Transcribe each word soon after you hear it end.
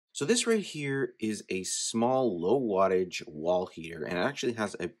So this right here is a small low wattage wall heater, and it actually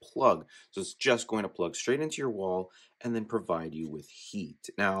has a plug. So it's just going to plug straight into your wall and then provide you with heat.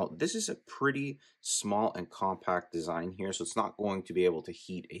 Now, this is a pretty small and compact design here, so it's not going to be able to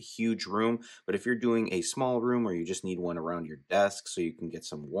heat a huge room. But if you're doing a small room or you just need one around your desk so you can get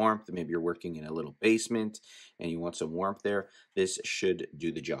some warmth, maybe you're working in a little basement and you want some warmth there, this should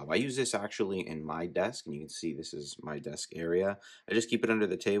do the job. I use this actually in my desk, and you can see this is my desk area. I just keep it under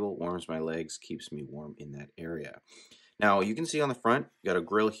the table, warms my legs, keeps me warm in that area. Now you can see on the front, you got a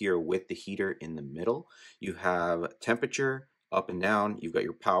grill here with the heater in the middle. You have temperature up and down, you've got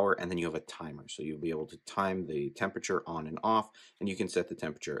your power, and then you have a timer. So you'll be able to time the temperature on and off, and you can set the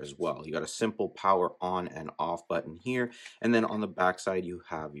temperature as well. You got a simple power on and off button here, and then on the back side you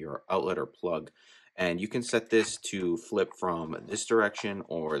have your outlet or plug. And you can set this to flip from this direction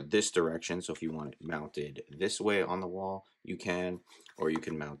or this direction. So if you want it mounted this way on the wall, you can, or you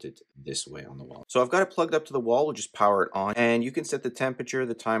can mount it this way on the wall. So I've got it plugged up to the wall. We'll just power it on, and you can set the temperature,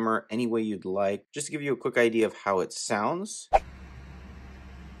 the timer, any way you'd like. Just to give you a quick idea of how it sounds.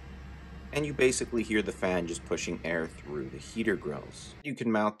 And you basically hear the fan just pushing air through the heater grills. You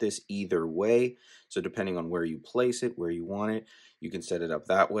can mount this either way. So depending on where you place it, where you want it, you can set it up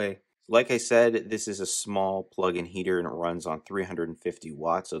that way. Like I said, this is a small plug-in heater and it runs on 350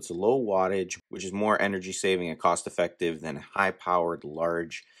 watts. So it's a low wattage, which is more energy saving and cost effective than a high-powered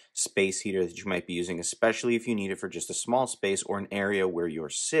large space heater that you might be using, especially if you need it for just a small space or an area where you're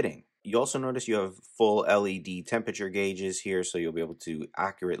sitting. You also notice you have full LED temperature gauges here, so you'll be able to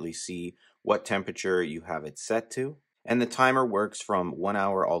accurately see what temperature you have it set to. And the timer works from 1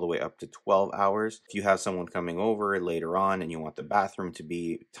 hour all the way up to 12 hours. If you have someone coming over later on and you want the bathroom to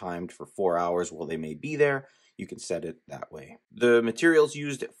be timed for 4 hours while they may be there, you can set it that way. The materials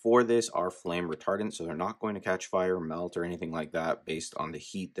used for this are flame retardant, so they're not going to catch fire, melt, or anything like that based on the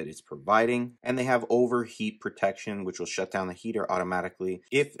heat that it's providing. And they have overheat protection, which will shut down the heater automatically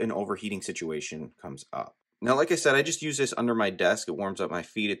if an overheating situation comes up. Now, like I said, I just use this under my desk. It warms up my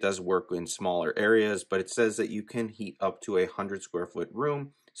feet. It does work in smaller areas, but it says that you can heat up to a 100 square foot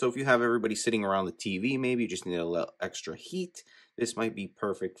room. So if you have everybody sitting around the TV, maybe you just need a little extra heat, this might be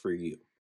perfect for you.